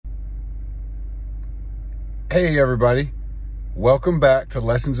Hey everybody, welcome back to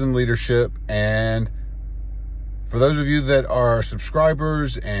Lessons in Leadership. And for those of you that are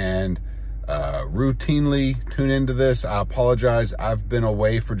subscribers and routinely tune into this, I apologize. I've been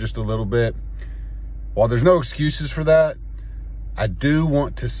away for just a little bit. While there's no excuses for that, I do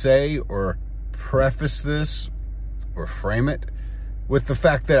want to say or preface this or frame it with the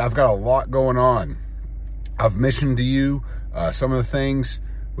fact that I've got a lot going on. I've mentioned to you some of the things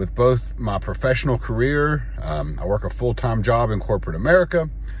with both my professional career. I work a full-time job in corporate America.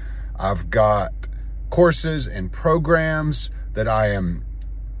 I've got courses and programs that I am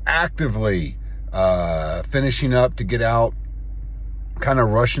actively finishing up to get out, kind of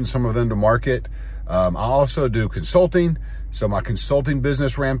rushing some of them to market. I also do consulting. So my consulting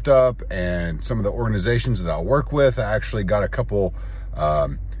business ramped up, and some of the organizations that I work with, I actually got a couple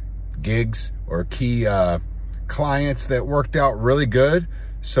gigs or key clients that worked out really good.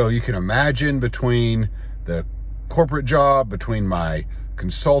 So you can imagine, between the corporate job, between my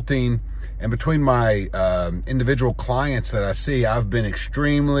consulting, and between my individual clients that I see, I've been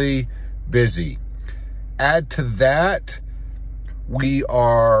extremely busy. Add to that, we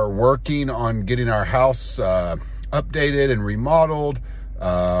are working on getting our house updated and remodeled.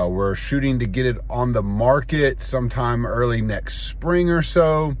 We're shooting to get it on the market sometime early next spring or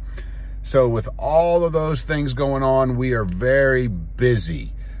so. So with all of those things going on, we are very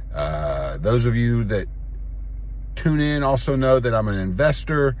busy. Those of you that tune in also know that I'm an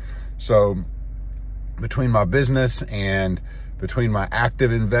investor. So between my business and between my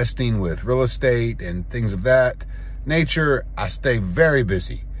active investing with real estate and things of that nature, I stay very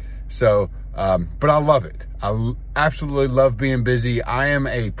busy. So, but I love it. I absolutely love being busy. I am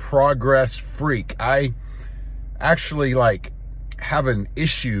a progress freak. I actually have an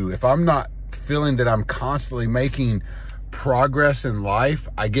issue. If I'm not feeling that I'm constantly making progress in life,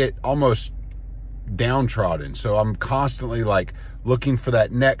 I get almost downtrodden. So I'm constantly looking for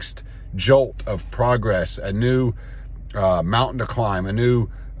that next jolt of progress, a new mountain to climb, a new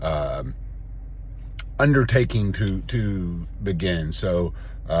undertaking to begin. So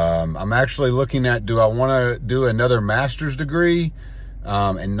I'm actually looking at, do I want to do another master's degree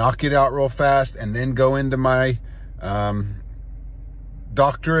and knock it out real fast and then go into my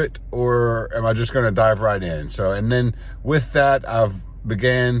doctorate, or am I just going to dive right in? So, and then with that, I've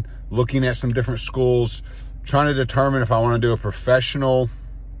began looking at some different schools, trying to determine if I want to do a professional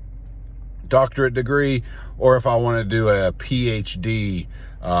doctorate degree or if I want to do a PhD.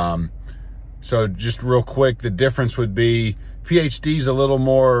 So just real quick, the difference would be PhD is a little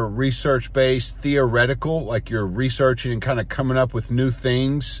more research-based, theoretical, like you're researching and kind of coming up with new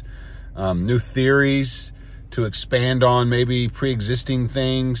things, new theories to expand on maybe pre-existing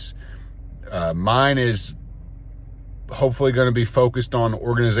things. Mine is hopefully going to be focused on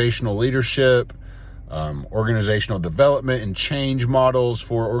organizational leadership, organizational development and change models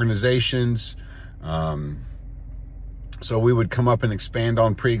for organizations. So we would come up and expand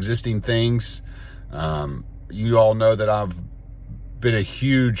on pre-existing things. You all know that I've been a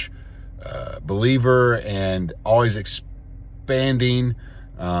huge believer and always expanding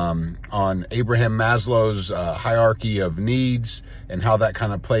on Abraham Maslow's hierarchy of needs and how that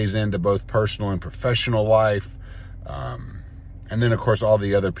kind of plays into both personal and professional life. And then, of course, all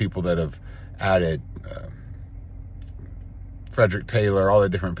the other people that have added, Frederick Taylor, all the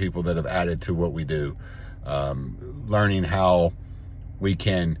different people that have added to what we do, learning how we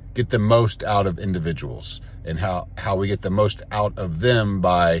can get the most out of individuals and how we get the most out of them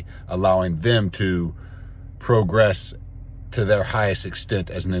by allowing them to progress to their highest extent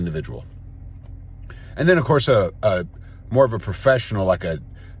as an individual. And then, of course, a more of a professional, like a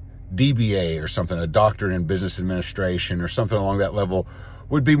DBA or something, a doctorate in business administration or something along that level,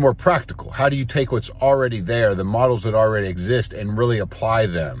 would be more practical. How do you take what's already there, the models that already exist, and really apply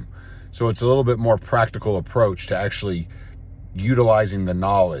them? So it's a little bit more practical approach to actually utilizing the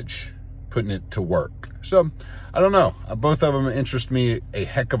knowledge, putting it to work. So I don't know. Both of them interest me a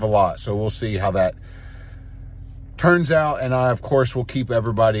heck of a lot. So we'll see how that turns out. And I, of course, will keep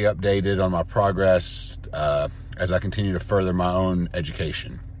everybody updated on my progress as I continue to further my own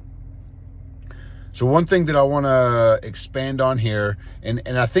education. So one thing that I want to expand on here, and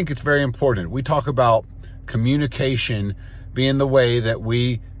I think it's very important. We talk about communication being the way that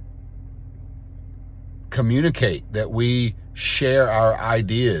we communicate, that we share our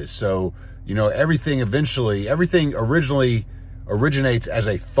ideas. So, everything originally originates as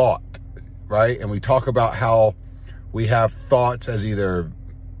a thought, right? And we talk about how we have thoughts as either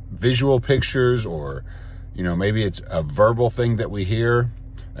visual pictures or, maybe it's a verbal thing that we hear,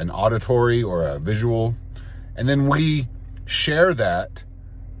 an auditory or a visual. And then we share that,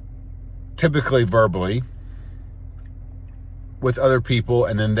 typically verbally, with other people,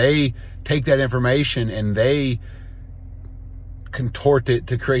 and then they take that information and they contort it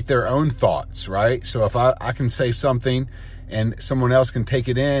to create their own thoughts, right? So if I can say something and someone else can take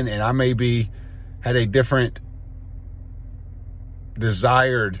it in, and I maybe had a different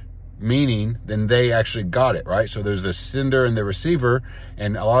desired meaning than they actually got it, right? So there's the sender and the receiver,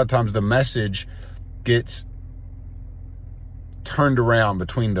 and a lot of times the message gets turned around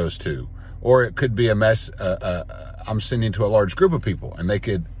between those two. Or it could be I'm sending to a large group of people,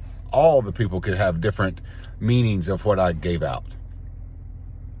 and all the people could have different meanings of what I gave out.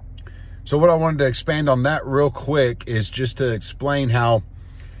 So what I wanted to expand on that real quick is just to explain how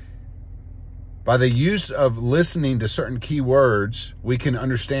by the use of listening to certain keywords, we can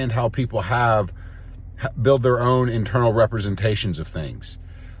understand how people build their own internal representations of things.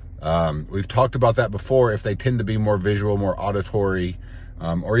 We've talked about that before, if they tend to be more visual, more auditory,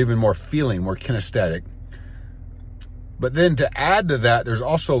 or even more feeling, more kinesthetic. But then to add to that, there's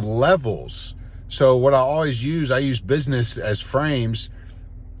also levels. So what I use business as frames.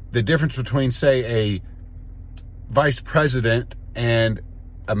 The difference between, say, a vice president and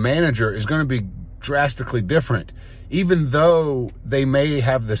a manager is going to be drastically different. Even though they may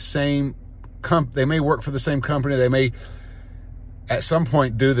have the same they may work for the same company, they may at some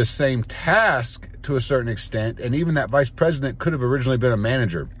point do the same task to a certain extent, and even that vice president could have originally been a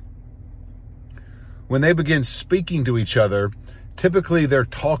manager. When they begin speaking to each other, typically they're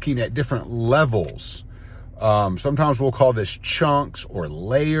talking at different levels. Sometimes we'll call this chunks or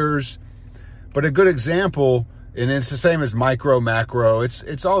layers, but a good example, and it's the same as micro, macro,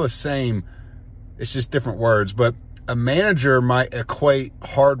 it's all the same, it's just different words, but a manager might equate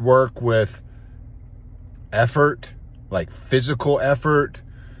hard work with effort, like physical effort,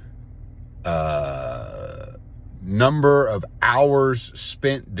 number of hours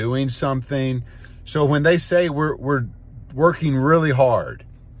spent doing something. So when they say we're working really hard,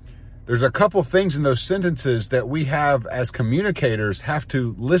 there's a couple things in those sentences that we have as communicators have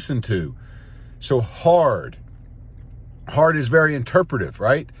to listen to. So hard is very interpretive,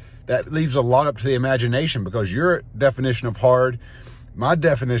 right? That leaves a lot up to the imagination, because your definition of hard, my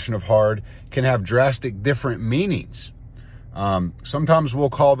definition of hard, can have drastic different meanings. Sometimes we'll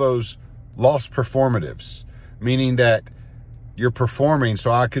call those lost performatives, meaning that you're performing.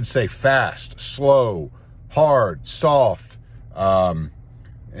 So I could say fast, slow, hard, soft,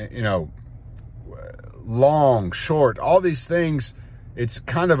 long, short, all these things. It's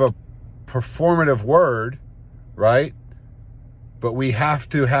kind of a performative word, right? But we have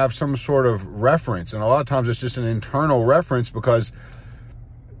to have some sort of reference. And a lot of times it's just an internal reference, because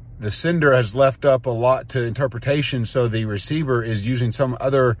the sender has left up a lot to interpretation. So the receiver is using some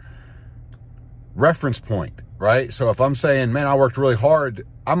other reference point, right? So if I'm saying, man, I worked really hard,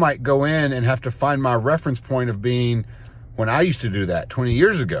 I might go in and have to find my reference point of being when I used to do that 20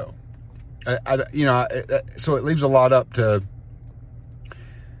 years ago. So it leaves a lot up to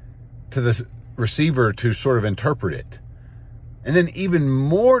the receiver to sort of interpret it. And then even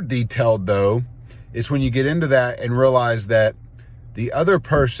more detailed, though, is when you get into that and realize that the other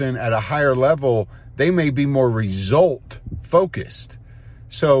person at a higher level, they may be more result focused.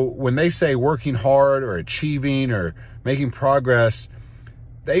 So when they say working hard or achieving or making progress,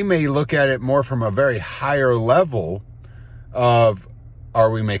 they may look at it more from a very higher level of, are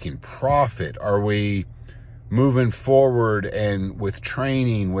we making profit? Are we moving forward and with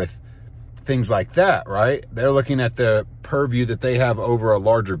training, with things like that, right? They're looking at the purview that they have over a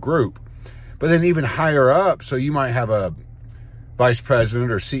larger group. But then even higher up, so you might have a vice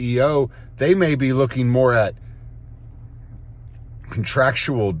president or CEO, they may be looking more at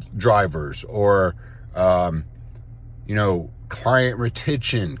contractual drivers or, client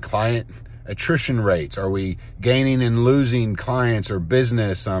retention, client attrition rates. Are we gaining and losing clients or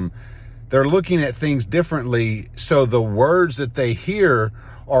business? They're looking at things differently. So the words that they hear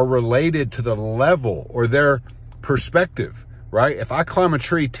are related to the level or their perspective, right? If I climb a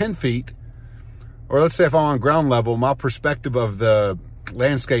tree 10 feet, or let's say if I'm on ground level, my perspective of the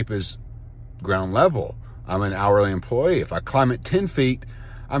landscape is ground level. I'm an hourly employee. If I climb it 10 feet,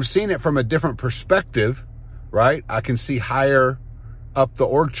 I'm seeing it from a different perspective, right? I can see higher up the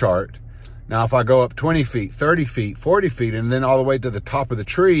org chart. Now, if I go up 20 feet, 30 feet, 40 feet, and then all the way to the top of the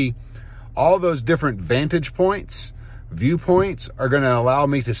tree, all those different vantage points, viewpoints are going to allow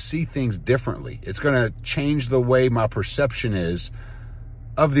me to see things differently. It's going to change the way my perception is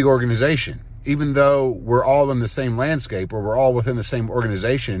of the organization. Even though we're all in the same landscape or we're all within the same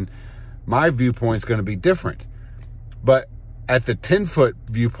organization, my viewpoint's going to be different. But at the 10-foot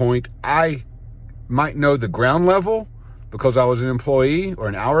viewpoint, I might know the ground level because I was an employee or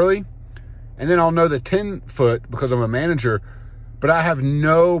an hourly. And then I'll know the 10-foot because I'm a manager but I have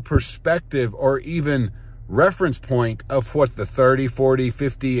no perspective or even reference point of what the 30, 40,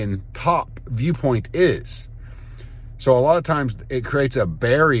 50, and top viewpoint is. So a lot of times it creates a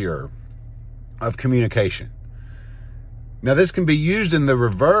barrier of communication. Now, this can be used in the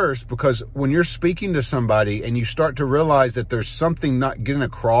reverse, because when you're speaking to somebody and you start to realize that there's something not getting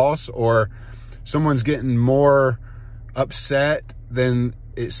across, or someone's getting more upset than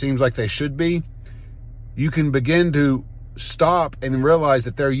it seems like they should be, you can begin to stop and realize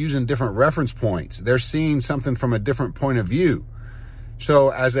that they're using different reference points. They're seeing something from a different point of view. So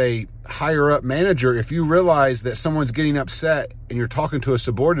as a higher up manager, if you realize that someone's getting upset and you're talking to a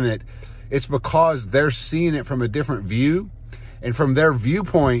subordinate, it's because they're seeing it from a different view. And from their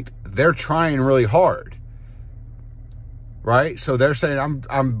viewpoint, they're trying really hard, right? So they're saying,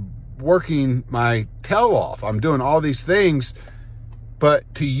 I'm working my tail off. I'm doing all these things.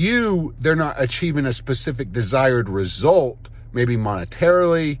 But to you, they're not achieving a specific desired result, maybe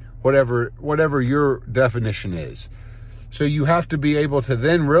monetarily, whatever your definition is. So you have to be able to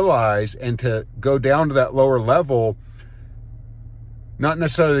then realize and to go down to that lower level, not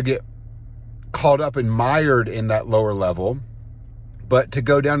necessarily to get caught up and mired in that lower level, but to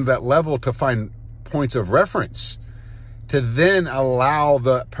go down to that level to find points of reference, to then allow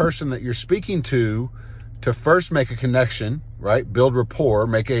the person that you're speaking to first make a connection, right? Build rapport,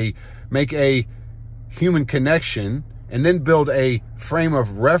 make a human connection, and then build a frame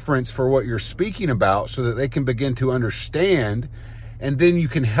of reference for what you're speaking about so that they can begin to understand, and then you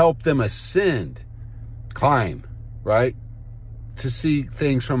can help them ascend, climb, right? To see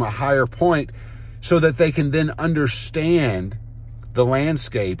things from a higher point so that they can then understand the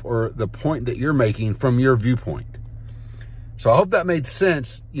landscape or the point that you're making from your viewpoint. So I hope that made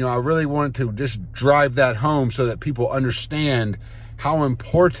sense. I really wanted to just drive that home so that people understand how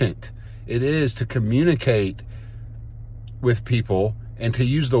important it is to communicate with people and to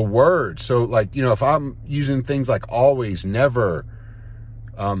use the words. So if I'm using things like always, never,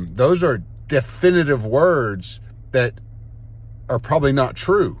 those are definitive words that are probably not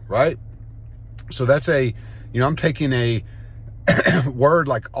true, right? So that's I'm taking a word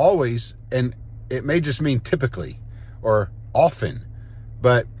like always, and it may just mean typically or often,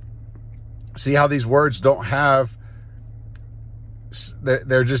 but see how these words don't have,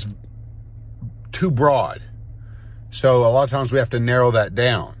 they're just too broad. So a lot of times we have to narrow that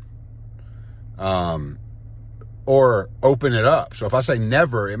down, or open it up. So if I say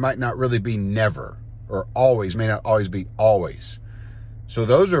never, it might not really be never, or always may not always be always. So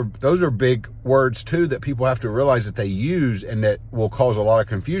those are big words too that people have to realize that they use, and that will cause a lot of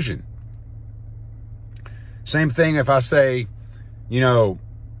confusion. Same thing if I say, I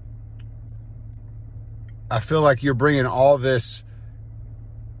feel like you're bringing all this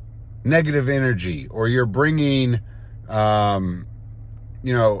negative energy, or you're bringing, a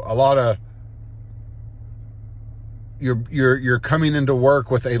lot of, you're coming into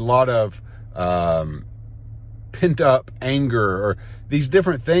work with a lot of pent up anger, or these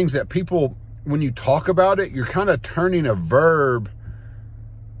different things that people, when you talk about it, you're kind of turning a verb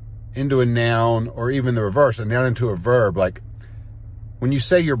into a noun, or even the reverse, a noun into a verb. Like when you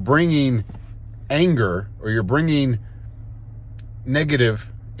say you're bringing anger, or you're bringing negative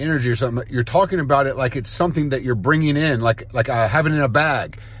energy or something, you're talking about it like it's something that you're bringing in, like I have it in a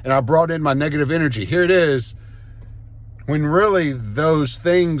bag and I brought in my negative energy. Here it is. When really those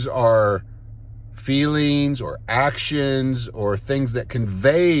things are feelings or actions or things that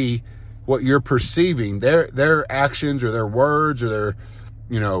convey what you're perceiving. Their actions or their words or their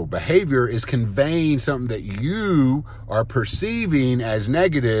behavior is conveying something that you are perceiving as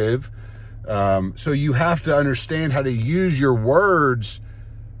negative. So you have to understand how to use your words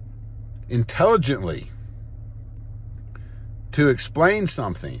intelligently to explain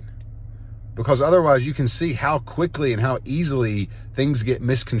something, because otherwise you can see how quickly and how easily things get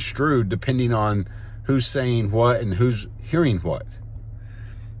misconstrued depending on who's saying what and who's hearing what.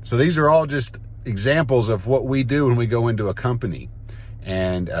 So these are all just examples of what we do when we go into a company,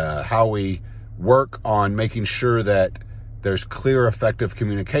 and how we work on making sure that there's clear, effective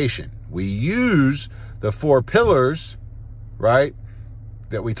communication. We use the 4 pillars, right,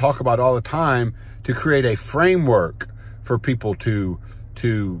 that we talk about all the time to create a framework for people to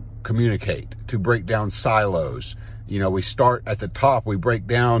communicate, to break down silos. We start at the top, we break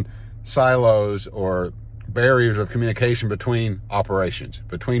down silos or barriers of communication between operations,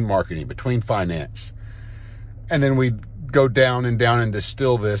 between marketing, between finance. And then we go down and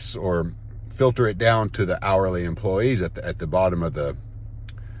distill this or filter it down to the hourly employees at the bottom of the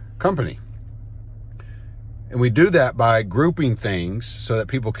company. And we do that by grouping things so that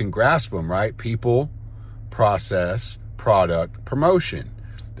people can grasp them, right? People, process, product promotion.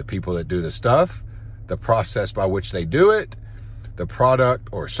 The people that do the stuff, the process by which they do it, the product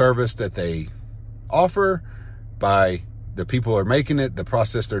or service that they offer, by the people who are making it, the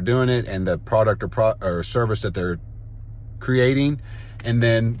process they're doing it, and the product or service that they're creating, and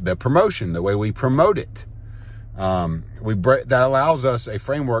then the promotion, the way we promote it. That allows us a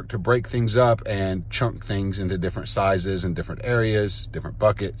framework to break things up and chunk things into different sizes and different areas, different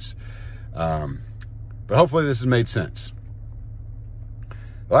buckets. But hopefully this has made sense.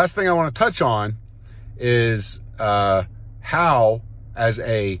 The last thing I want to touch on is how, as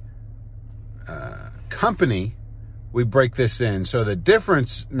a company, we break this in. So the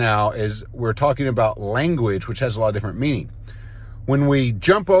difference now is we're talking about language, which has a lot of different meaning. When we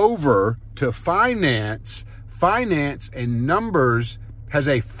jump over to finance and numbers has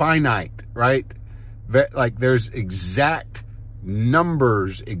a finite, right? Like there's exact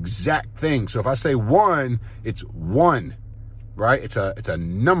numbers, exact things. So if I say 1, it's 1, right? It's a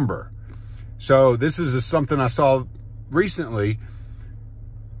number. So this is something I saw recently.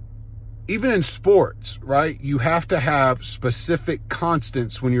 Even in sports, right? You have to have specific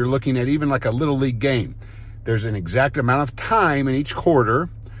constants when you're looking at even like a little league game. There's an exact amount of time in each quarter.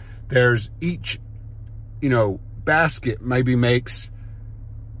 There's each, basket maybe makes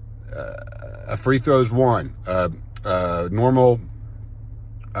a free throw's 1. Normal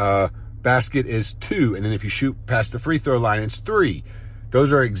basket is 2. And then if you shoot past the free throw line, it's 3.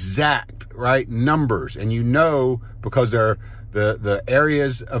 Those are exact, right? Numbers. And because they're the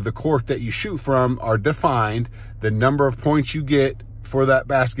areas of the court that you shoot from are defined. The number of points you get for that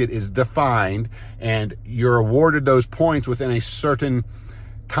basket is defined, and you're awarded those points within a certain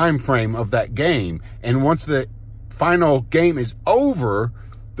time frame of that game. And once the final game is over,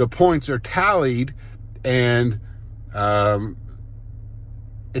 the points are tallied, and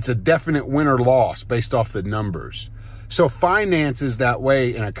it's a definite win or loss based off the numbers. So finance is that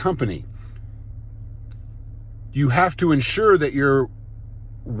way in a company. You have to ensure that you're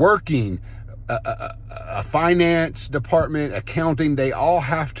working a finance department, accounting, they all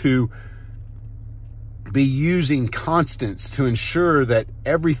have to be using constants to ensure that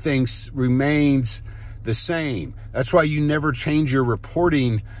everything remains the same. That's why you never change your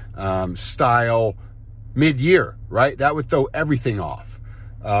reporting style mid-year, right? That would throw everything off.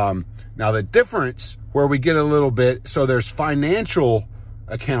 Now the difference where we get a little bit, so there's financial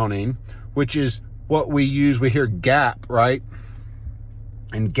accounting, which is what we use. We hear GAAP, right?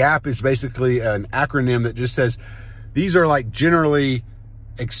 And GAAP is basically an acronym that just says these are like generally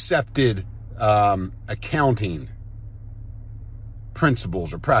accepted accounting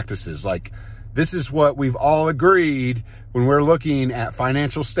principles or practices. Like this is what we've all agreed when we're looking at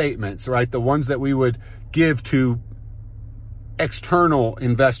financial statements, right? The ones that we would give to external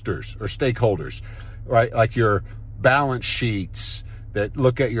investors or stakeholders, right? Like your balance sheets that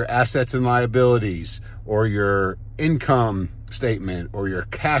look at your assets and liabilities, or your income statement, or your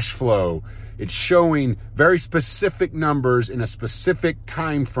cash flow. It's showing very specific numbers in a specific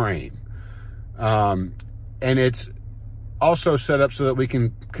time frame. And it's also set up so that we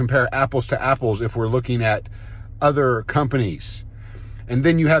can compare apples to apples if we're looking at other companies. And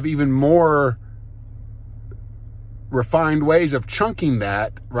then you have even more refined ways of chunking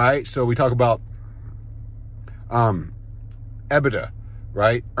that, right? So we talk about EBITDA,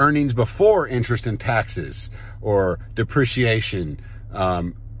 right? Earnings before interest and taxes, or depreciation.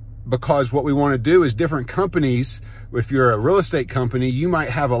 Because what we want to do is different companies, if you're a real estate company, you might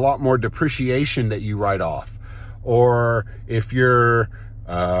have a lot more depreciation that you write off. Or if you're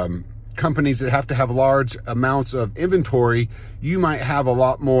companies that have to have large amounts of inventory, you might have a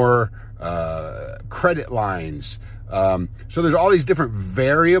lot more credit lines. So there's all these different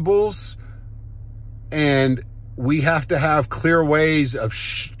variables, and we have to have clear ways of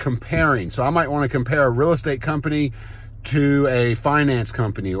comparing. So I might want to compare a real estate company to a finance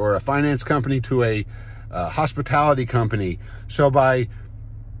company, or a finance company to a hospitality company. So by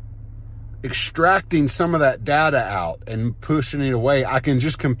extracting some of that data out and pushing it away, I can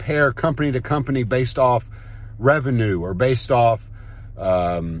just compare company to company based off revenue or based off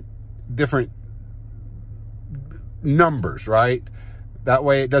different numbers, right? That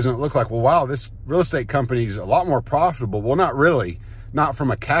way it doesn't look like, well, wow, this real estate company is a lot more profitable. Well, not really. Not from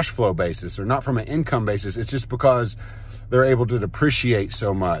a cash flow basis or not from an income basis. It's just because they're able to depreciate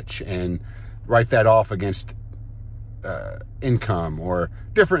so much and write that off against income or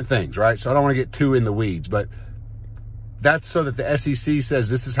different things, right? So I don't want to get too in the weeds, but that's so that the SEC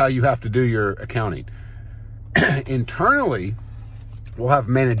says this is how you have to do your accounting. Internally, we'll have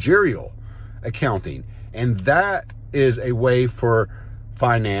managerial accounting, and that is a way for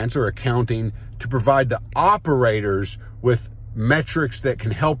finance or accounting to provide the operators with metrics that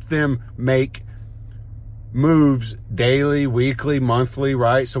can help them make moves daily, weekly, monthly,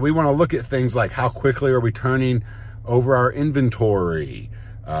 right? So we want to look at things like how quickly are we turning over our inventory?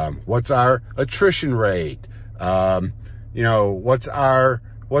 What's our attrition rate? What's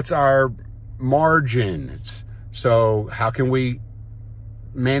our margins? So how can we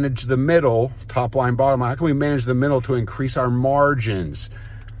manage the middle, top line, bottom line? How can we manage the middle to increase our margins?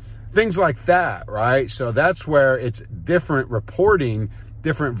 Things like that, right? So that's where it's different reporting,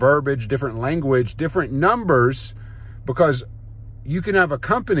 different verbiage, different language, different numbers, because you can have a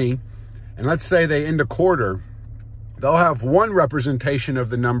company, and let's say they end a quarter, they'll have one representation of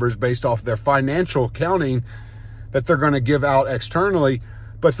the numbers based off their financial accounting that they're going to give out externally,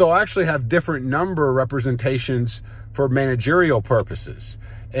 but they'll actually have different number representations for managerial purposes.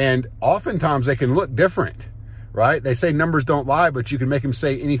 And oftentimes they can look different, right? They say numbers don't lie, but you can make them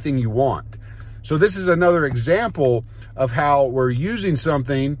say anything you want. So this is another example of how we're using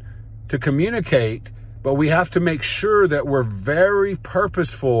something to communicate, but we have to make sure that we're very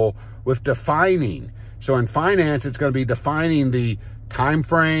purposeful with defining. So in finance, it's going to be defining the time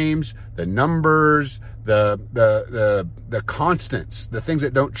frames, the numbers, the constants, the things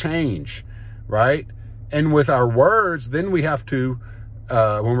that don't change, right? And with our words, then we have to,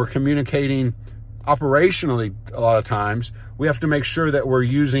 when we're communicating operationally, a lot of times, we have to make sure that we're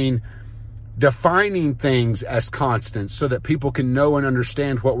defining things as constants so that people can know and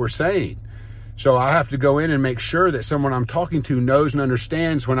understand what we're saying. So I have to go in and make sure that someone I'm talking to knows and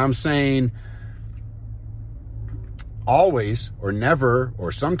understands when I'm saying always or never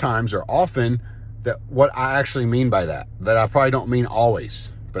or sometimes or often, that what I actually mean by that I probably don't mean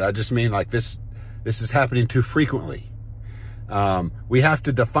always, but I just mean like this is happening too frequently. We have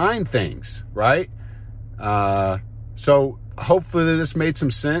to define things, right? So hopefully this made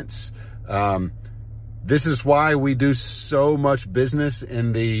some sense. This is why we do so much business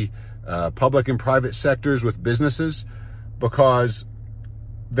in the public and private sectors with businesses, because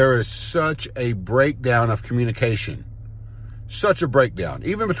there is such a breakdown of communication. Such a breakdown.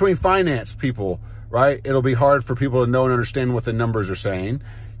 Even between finance people, right? It'll be hard for people to know and understand what the numbers are saying.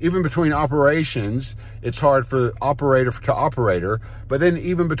 Even between operations, it's hard for operator to operator. But then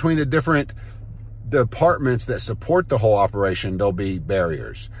even between the different departments that support the whole operation, there'll be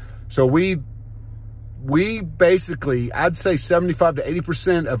barriers. So we basically, I'd say 75 to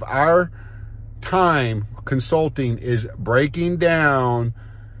 80% of our time consulting is breaking down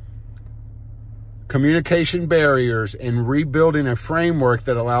communication barriers and rebuilding a framework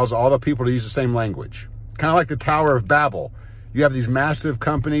that allows all the people to use the same language. Kind of like the Tower of Babel. You have these massive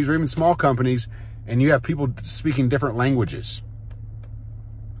companies or even small companies, and you have people speaking different languages.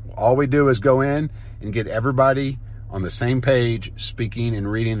 All we do is go in and get everybody on the same page, speaking and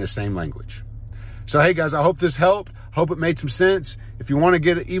reading the same language. So, hey guys, I hope this helped. Hope it made some sense. If you want to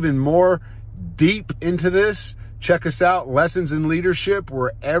get even more deep into this, check us out. Lessons in Leadership.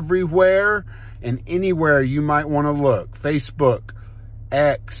 We're everywhere and anywhere you might want to look. Facebook,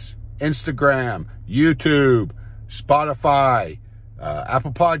 X, Instagram, YouTube, Spotify,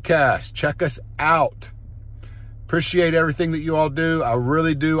 Apple Podcasts. Check us out. Appreciate everything that you all do. I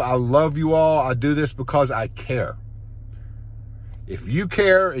really do. I love you all. I do this because I care. If you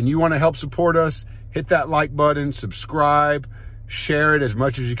care and you want to help support us, hit that like button, subscribe, share it as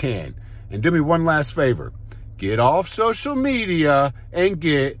much as you can. And do me one last favor. Get off social media and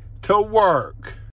get to work.